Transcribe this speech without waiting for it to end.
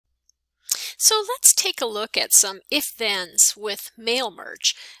So let's take a look at some if-thens with mail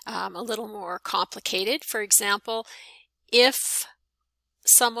merge, a little more complicated. For example, if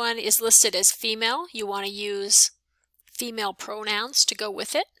someone is listed as female, you want to use female pronouns to go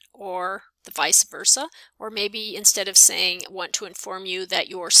with it, or the vice versa. Or maybe instead of saying want to inform you that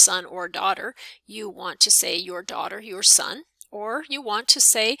your son or daughter, you want to say your daughter, your son, or you want to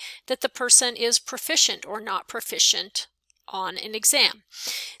say that the person is proficient or not proficient on an exam.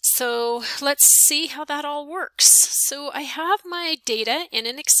 So let's see how that all works. So I have my data in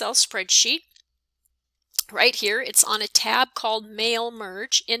an Excel spreadsheet. Right here, it's on a tab called Mail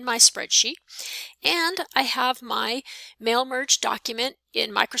Merge in my spreadsheet. And I have my Mail Merge document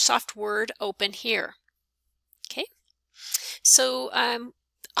in Microsoft Word open here. Okay, so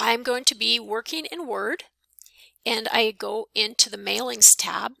I'm going to be working in Word, and I go into the Mailings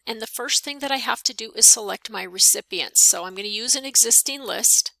tab, and the first thing that I have to do is select my recipients. So I'm going to use an existing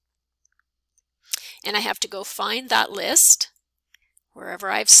list, and I have to go find that list wherever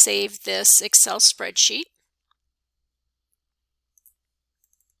I've saved this Excel spreadsheet.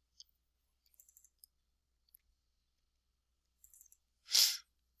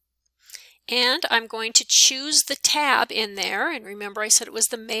 And I'm going to choose the tab in there, and remember I said it was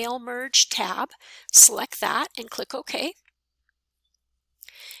the Mail Merge tab. Select that and click OK.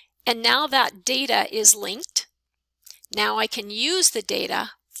 And now that data is linked. Now I can use the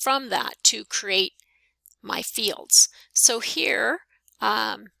data from that to create my fields. So here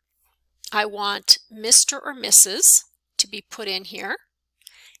I want Mr. or Mrs. to be put in here,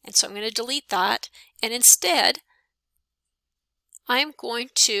 and so I'm going to delete that, and instead I'm going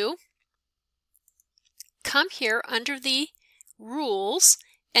to come here under the rules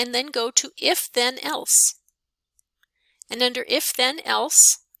and then go to if then else. And under if then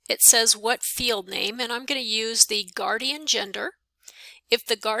else it says what field name, and I'm going to use the guardian gender. If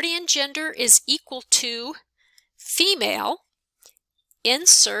the guardian gender is equal to female,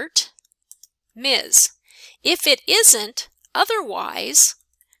 insert Ms. If it isn't, otherwise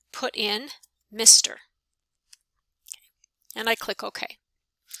put in Mr. And I click OK.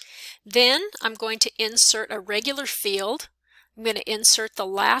 Then I'm going to insert a regular field. I'm going to insert the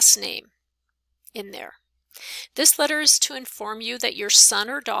last name in there. This letter is to inform you that your son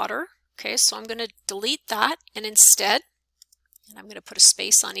or daughter, okay, so I'm going to delete that, and instead, and I'm going to put a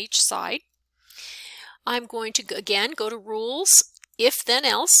space on each side, I'm going to again go to rules, if then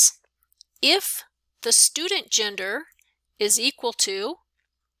else. If the student gender is equal to,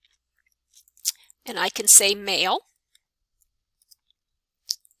 and I can say male,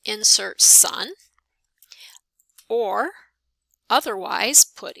 insert son, or otherwise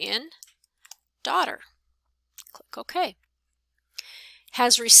put in daughter. Click OK.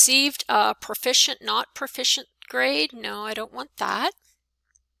 Has received a proficient, not proficient grade? No, I don't want that.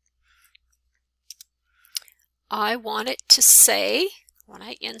 I want it to say, when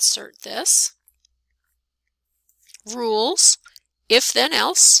I insert this, rules, if then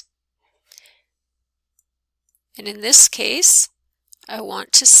else, and in this case I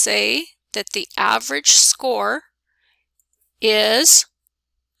want to say that the average score is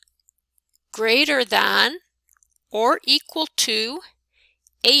greater than or equal to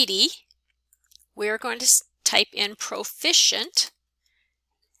 80. We're going to type in proficient,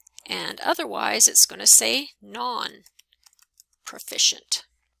 and otherwise it's going to say non-proficient.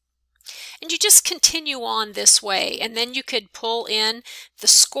 And you just continue on this way, and then you could pull in the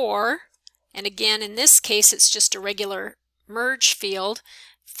score, and again in this case it's just a regular merge field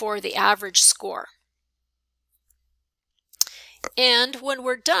for the average score. And when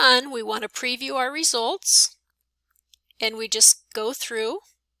we're done, we want to preview our results, and we just go through.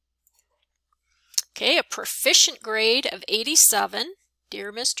 Okay, a proficient grade of 87.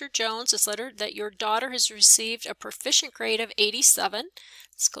 Dear Mr. Jones, this letter that your daughter has received a proficient grade of 87.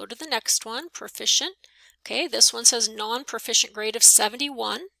 Let's go to the next one, proficient. Okay, this one says non-proficient grade of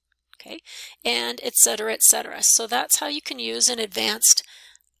 71. Okay, and etc., etc. So that's how you can use an advanced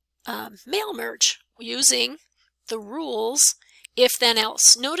mail merge using the rules if then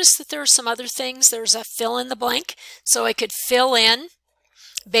else. Notice that there are some other things. There's a fill in the blank, so I could fill in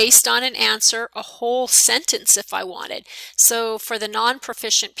based on an answer a whole sentence if I wanted. So for the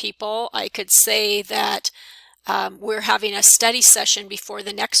non-proficient people, I could say that we're having a study session before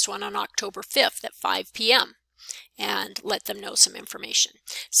the next one on October 5th at 5 p.m. and let them know some information.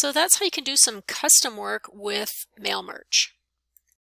 So that's how you can do some custom work with mail merge.